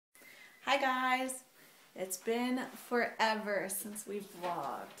Hi guys, it's been forever since we've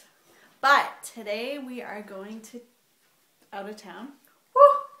vlogged, but today we are going to out of town. Woo!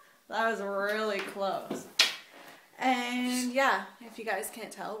 That was really close. And yeah, if you guys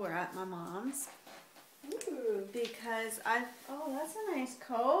can't tell, we're at my mom's. Ooh, because oh, that's a nice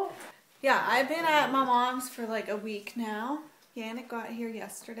coat. Yeah, I've been at my mom's for like a week now. Yannick got here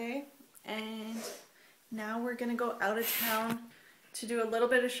yesterday, and now we're gonna go out of town to do a little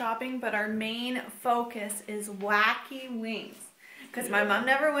bit of shopping, but our main focus is Wacky Wings. Because my mom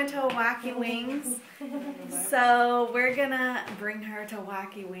never went to a Wacky Wings, so we're gonna bring her to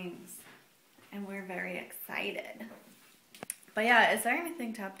Wacky Wings. And we're very excited. But yeah, is there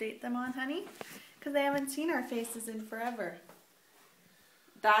anything to update them on, honey? Because they haven't seen our faces in forever.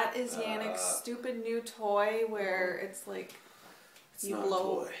 That is Yannick's stupid new toy where it's like you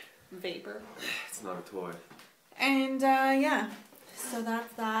blow vapor. It's not a toy. And yeah, so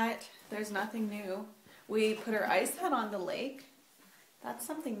that's that. There's nothing new. We put our ice hut on the lake. That's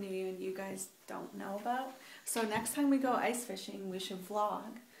something new and you guys don't know about. So next time we go ice fishing, we should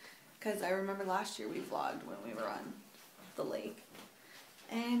vlog. Because I remember last year we vlogged when we were on the lake.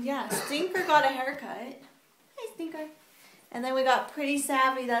 And yeah, Stinker got a haircut. Hi, Stinker. And then we got Pretty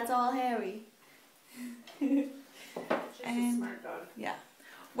Savvy, that's all hairy. She's a smart dog. Yeah.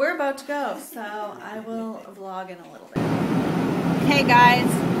 We're about to go, so I will vlog in a little bit. Okay guys,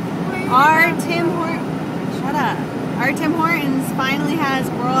 our Tim Hortons finally has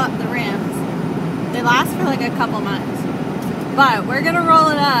roll up the rims. They last for like a couple months. But we're gonna roll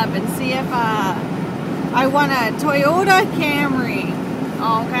it up and see if I want a Toyota Camry,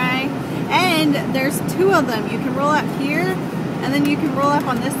 okay? And there's two of them. You can roll up here, and then you can roll up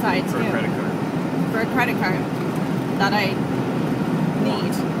on this side too. For a credit card. For a credit card that I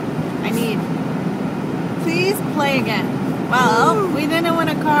need. Please play again. Well, we didn't win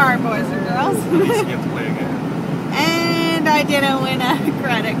a car, boys and girls. You have to play again. And I didn't win a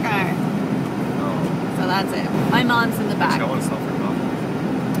credit card. So that's it. My mom's in the back. I want to sell for coffee.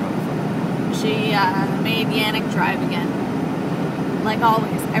 She made Yannick drive again. Like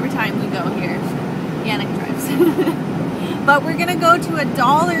always. Every time we go here, Yannick drives. But we're going to go to a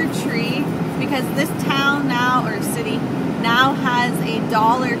Dollar Tree because this town now, or city, now has a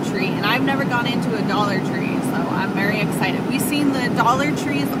Dollar Tree. And I've never gone into a Dollar Tree, so I'm very excited. We've seen the Dollar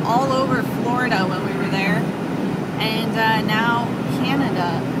Trees all over Florida when we were there. And now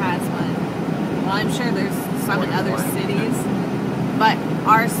Canada has one. Well, I'm sure there's some in other cities, but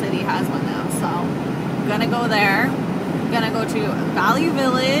our city has one now, so I'm gonna go there. I'm gonna go to Value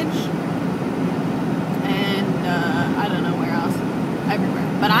Village, and I don't know where else, everywhere.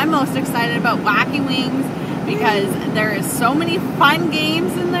 But I'm most excited about Wacky Wings because there is so many fun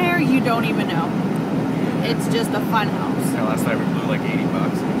games in there, you don't even know. It's just a fun house. Yeah, last night we blew like $80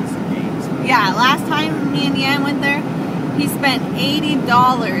 on some games. Yeah, last time me and Yan went there, he spent $80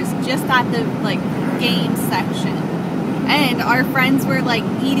 just at the game section, and our friends were like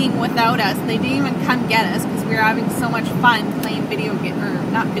eating without us. They didn't even come get us because we were having so much fun playing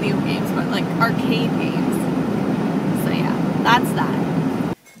not video games, but like arcade games. So yeah, that's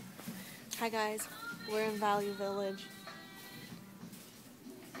that. Hi guys, we're in Value Village,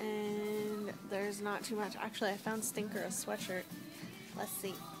 and there's not too much. Actually, I found Stinker a sweatshirt. Let's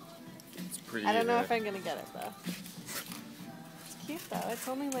see. It's pretty. I don't know if I'm gonna get it though. Cute though. It's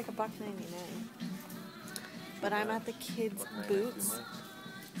only like $1.99. But I'm at the kids' boots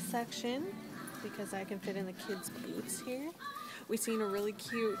section because I can fit in the kids' boots here. We seen a really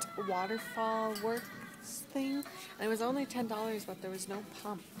cute waterfall works thing, and it was only $10, but there was no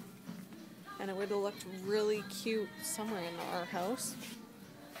pump, and it would have looked really cute somewhere in our house.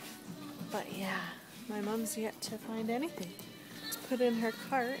 But yeah, my mom's yet to find anything to put in her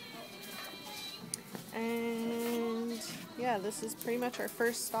cart. And yeah, this is pretty much our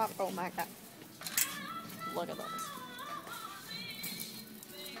first stop. Oh my god. Look at those.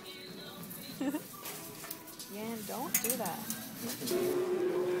 Yeah, don't do that.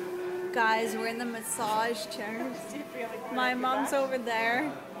 Guys, we're in the massage chairs. My mom's over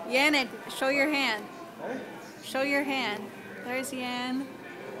there. Yannick, show your hand. Show your hand. There's Yan.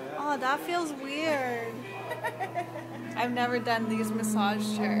 Oh, that feels weird. I've never done these massage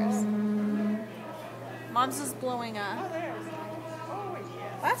chairs. Mom's just blowing up. Oh, there's. Oh,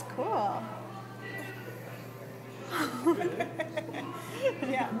 yes. That's cool.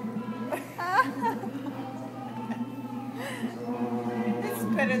 Yeah. It's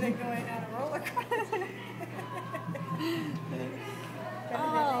better than going on a roller coaster.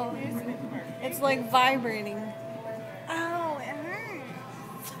 Oh, it's like vibrating. Oh, it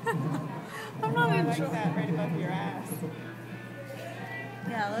hurts. I'm not I even like sure. that right above your ass.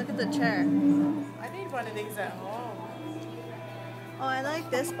 Yeah, look at the chair. I need one of these at home. Oh, I like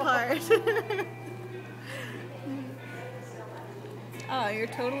this part. Oh, you're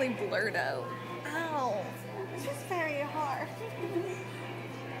totally blurred out. Ow. It's just very hard.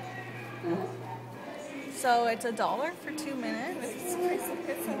 So it's $1 for 2 minutes.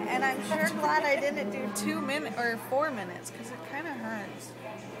 And I'm sure glad I didn't do 2 minutes or 4 minutes because it kind of hurts.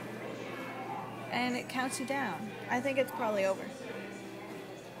 And it counts you down. I think it's probably over.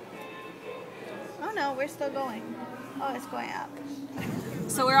 Oh no, we're still going. Oh, it's going up.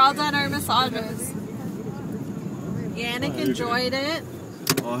 So we're all done our massages. Yannick enjoyed it.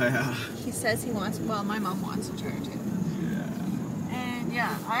 Oh yeah. He says he wants, well, my mom wants to try too. And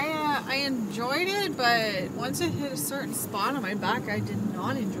yeah, I enjoyed it, but once it hit a certain spot on my back, I did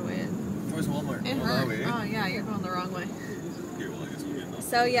not enjoy it. Where's Walmart? It Oh, hurt. that way, eh? Oh yeah, you're going the wrong way. Okay, well, I guess we'll get that.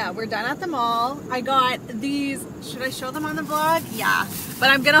 So yeah, we're done at the mall. I got these, should I show them on the vlog? Yeah, but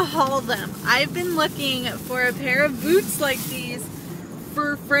I'm gonna haul them. I've been looking for a pair of boots like these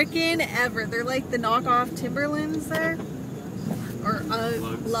for frickin' ever. They're like the knockoff Timberlands there. Or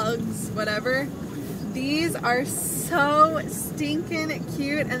lugs, whatever. These are so stinking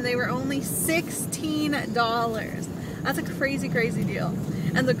cute and they were only $16. That's a crazy, crazy deal.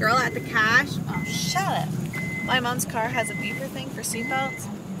 And the girl at the cash, oh shut up. My mom's car has a beeper thing for seatbelts.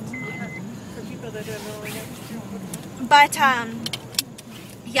 For people that don't know, we never. But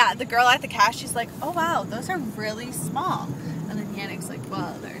yeah, the girl at the cash, she's like, oh wow, those are really small. And then Yannick's like,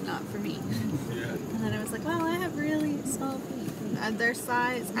 well, they're not for me. Yeah. And then I was like, well, I have really small feet. And their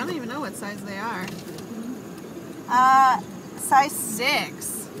size, I don't even know what size they are. Size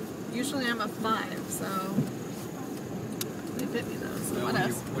 6. Usually I'm a 5, so they fit me though. So Yeah, what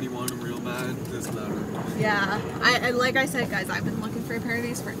else? What do you want them real bad? Doesn't matter. Yeah, I like I said, guys, I've been looking for a pair of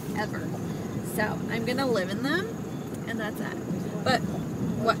these forever. So I'm gonna live in them, and that's it. But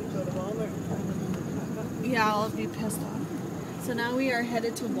what? Yeah, I'll be pissed off. So now we are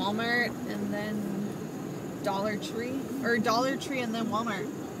headed to Walmart and then Dollar Tree, or Dollar Tree and then Walmart.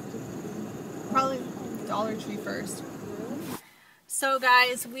 Probably Dollar Tree first. So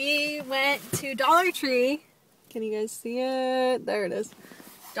guys, we went to Dollar Tree. Can you guys see it? There it is.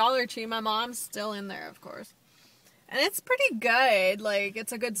 Dollar Tree. My mom's still in there, of course. And it's pretty good. Like,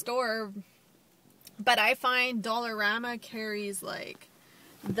 it's a good store. But I find Dollarama carries, like,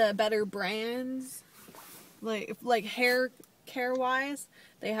 the better brands. Like hair care-wise.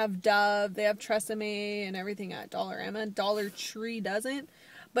 They have Dove, they have Tresemme, and everything at Dollarama. Dollar Tree doesn't.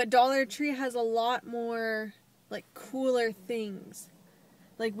 But Dollar Tree has a lot more, like, cooler things.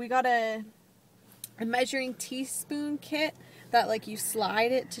 Like, we got a measuring teaspoon kit that, like, you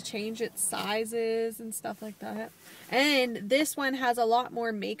slide it to change its sizes and stuff like that. And this one has a lot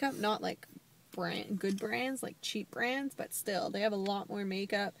more makeup, not, like, good brands, like cheap brands, but still, they have a lot more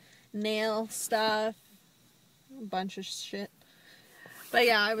makeup, nail stuff, a bunch of shit. But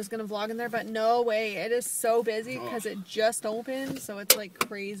yeah, I was gonna vlog in there, but no way. It is so busy because it just opened, so it's like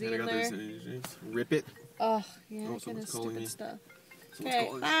crazy in there. Rip it. Oh, yeah, Oh, kind of someone's calling stupid me. stuff. Someone's Okay,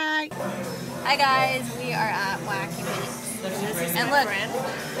 calling. bye. Hi guys, we are at Wacky. And look,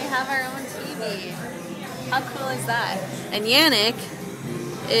 we have our own TV. How cool is that? And Yannick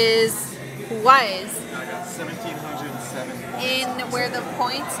was I got 1,707. in where the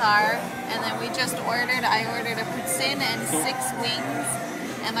points are, and then I ordered a poutine and 6 wings,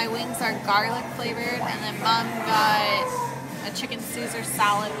 and my wings are garlic flavored, and then Mom got a chicken Caesar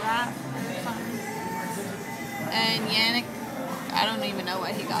salad wrap or something. And Yannick, I don't even know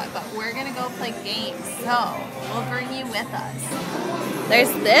what he got, but we're gonna go play games, so we'll bring you with us.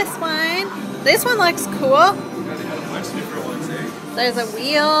 There's this one. This one looks cool. There's a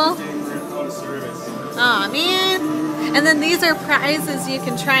wheel. Aw, man. And then these are prizes you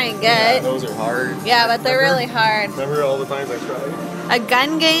can try and Yeah, get. those are hard. Yeah, but they're really hard. Remember all the times I tried? A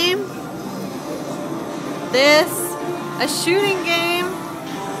gun game. This. A shooting game.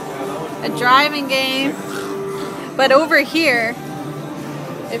 A driving game. But over here,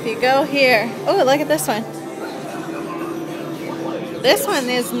 if you go here. Oh, look at this one. This one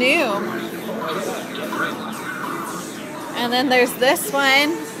is new. And then there's this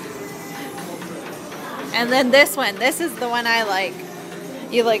one. And then this one. This is the one I like.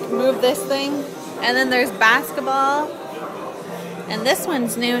 You like move this thing. And then there's basketball. And this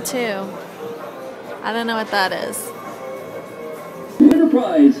one's new too. I don't know what that is.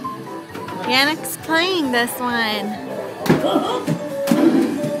 Enterprise. Yannick's playing this one.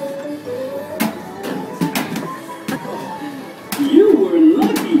 You were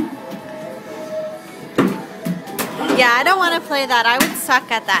lucky. Yeah, I don't want to play that. I would suck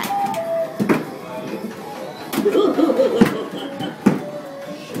at that.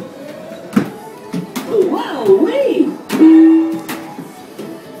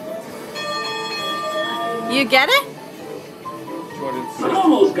 you get it? I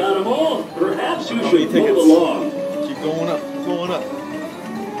almost got them all. Perhaps you How should many move tickets? along. Keep going up, going up.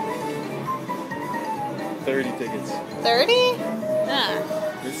 30 tickets. 30?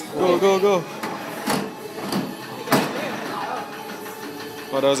 Ah. Go, go, go.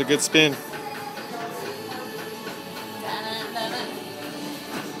 Oh, that was a good spin.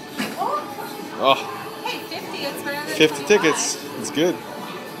 Oh, Hey, 50, it's for 50 tickets. It's good.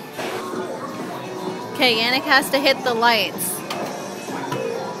 Okay, Yannick has to hit the lights.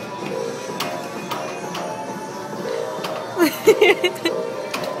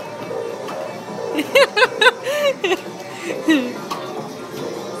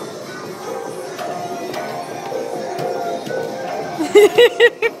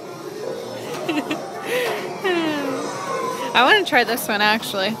 I want to try this one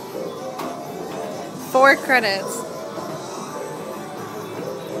actually. 4 credits.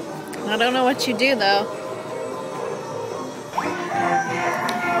 I don't know what you do though.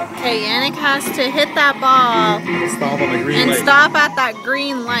 Okay, Yannick has to hit that ball Stop on the green and light. stop at that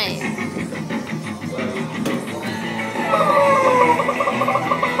green light.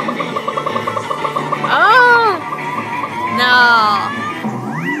 Oh! No.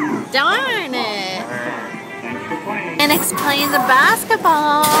 Darn it. Yannick's playing the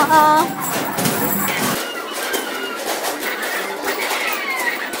basketball.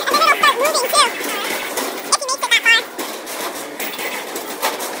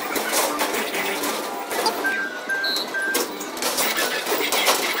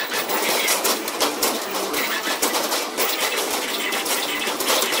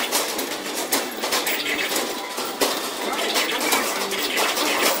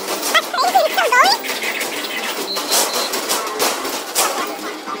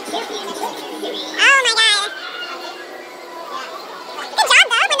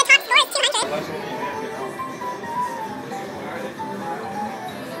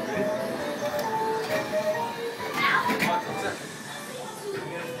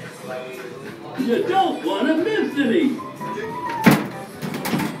 You don't want to miss any.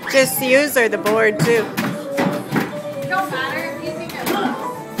 Just use or the board too. Don't matter if you think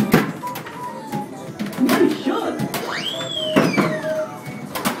Nice shot.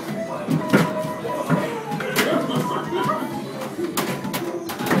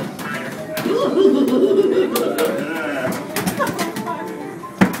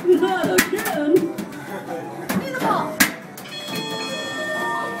 Not again.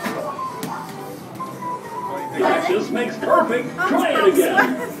 Practice makes perfect. Try it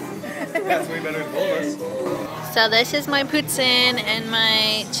again. That's way better than bonus. So this is my poutine and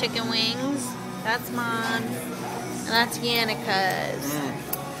my chicken wings. That's Mom's. And that's Yannika's.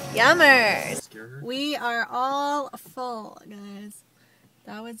 Yummers! We are all full, guys.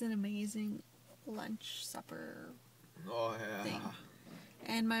 That was an amazing lunch supper Oh, yeah. thing.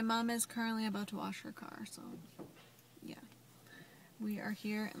 And my mom is currently about to wash her car, so yeah. We are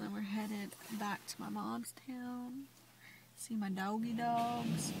here and then we're headed back to my mom's town. See my doggy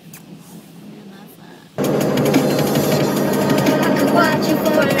dogs. And that's that. I could watch you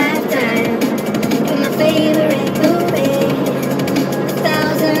for a lifetime. You're my favorite movie.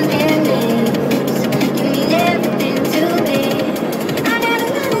 1,000 endings. You mean everything to me. I never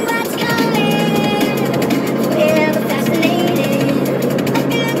know what's coming. Forever fascinating. I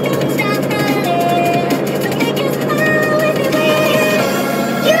feel like don't stop running. So make it fun with me.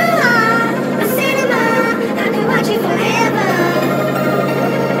 You are a cinema. I could watch you forever.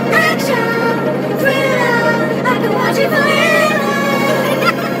 Action, thriller. I could watch you forever.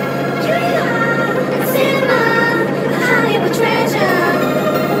 You are a cinema, a Hollywood treasure.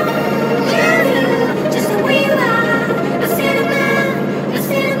 You, just the way you are. A cinema, a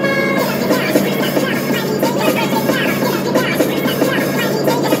cinema.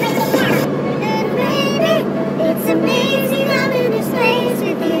 And baby, it's amazing I'm in this place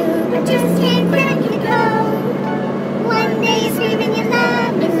with you. I just can't crack your code. One day you're screaming you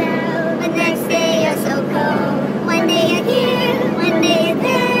love me now, the next day you're so cold. One day you're here, one day you're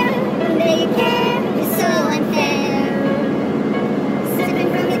there, one day you care, it's so unfair. Sipping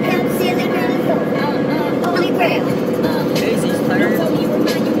from your cup, stealing from the floor. Holy grail. Daisy's tired.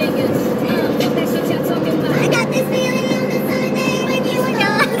 I got this feeling on the Sunday when you were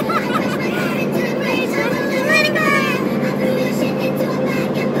gone. Into the bridge, I'm a little running back. I threw your shit into a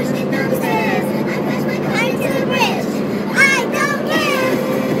bag and pushed it downstairs. I crashed my car into the bridge. I don't care.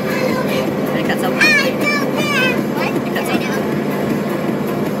 I love it. I think that's a I don't care. What? I think that's right now.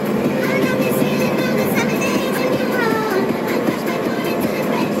 I got this feeling on the Sunday when you were gone. I crashed my car into the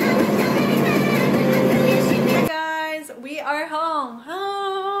bridge. I was running back. I threw your shit into Guys, we are home.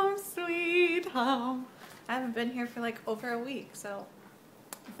 Home, sweet home. I haven't been here for like over a week, so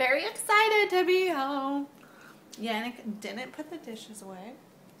very excited to be home. Yannick didn't put the dishes away.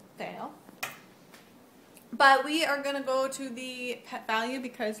 Fail. But we are going to go to the Pet Value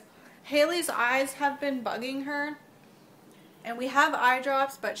because Haley's eyes have been bugging her. And we have eye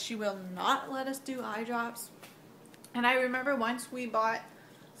drops, but she will not let us do eye drops. And I remember once we bought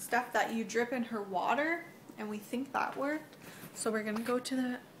stuff that you drip in her water, and we think that worked. So we're going to go to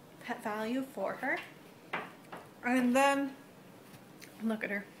the Pet Value for her. And then, look at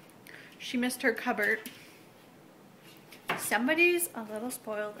her. She missed her cupboard. Somebody's a little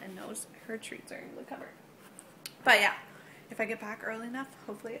spoiled and knows her treats are in the cupboard. But yeah, if I get back early enough,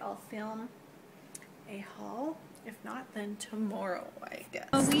 hopefully I'll film a haul. If not, then tomorrow, I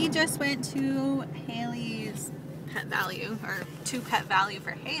guess. We just went to Haley's Pet Value, or to Pet Value for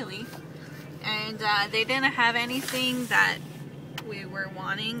Haley. And they didn't have anything that we were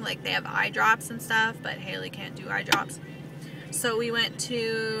wanting. Like, they have eye drops and stuff, but Haley can't do eye drops. So we went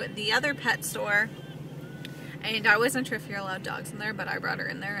to the other pet store. And I wasn't sure if you're allowed dogs in there, but I brought her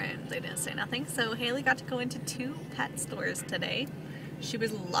in there and they didn't say nothing. So Haley got to go into 2 pet stores today. She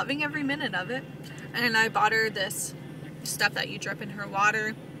was loving every minute of it. And I bought her this stuff that you drip in her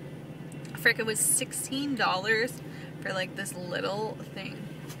water. Frick, it was $16 for like this little thing.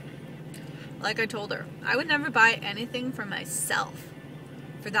 Like I told her, I would never buy anything for myself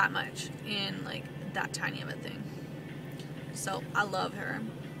for that much in like that tiny of a thing. So I love her.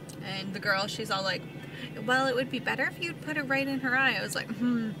 And the girl, she's all like, well, it would be better if you'd put it right in her eye. I was like,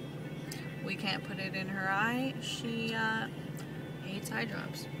 we can't put it in her eye. She hates eye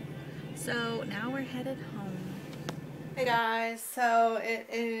drops. So now we're headed home. Hey guys, so it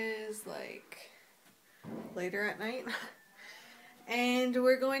is like later at night. And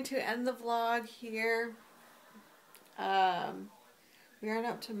we're going to end the vlog here. We aren't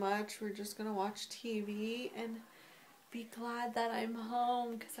up to much. We're just going to watch TV and be glad that I'm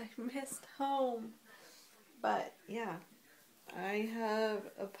home because I missed home. But yeah, I have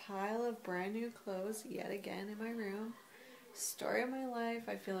a pile of brand new clothes yet again in my room. Story of my life.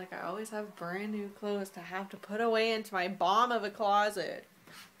 I feel like I always have brand new clothes to have to put away into my bomb of a closet.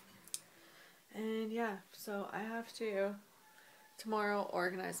 And yeah, so I have to tomorrow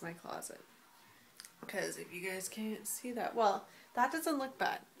organize my closet. Because if you guys can't see that, well, that doesn't look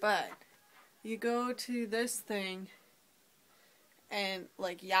bad, but you go to this thing and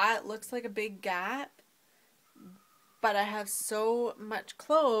like, yeah, it looks like a big gap. But I have so much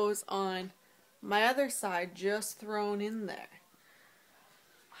clothes on my other side just thrown in there.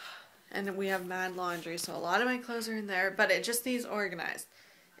 And we have mad laundry, so a lot of my clothes are in there, but it just needs organized.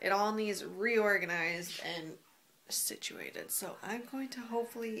 It all needs reorganized and situated. So I'm going to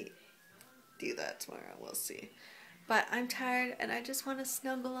hopefully do that tomorrow. We'll see. But I'm tired and I just want to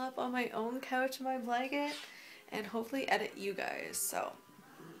snuggle up on my own couch in my blanket and hopefully edit you guys. So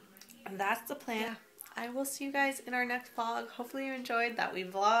that's the plan. Yeah. I will see you guys in our next vlog. Hopefully you enjoyed that we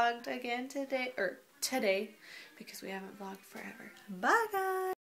vlogged again today, because we haven't vlogged forever. Bye guys!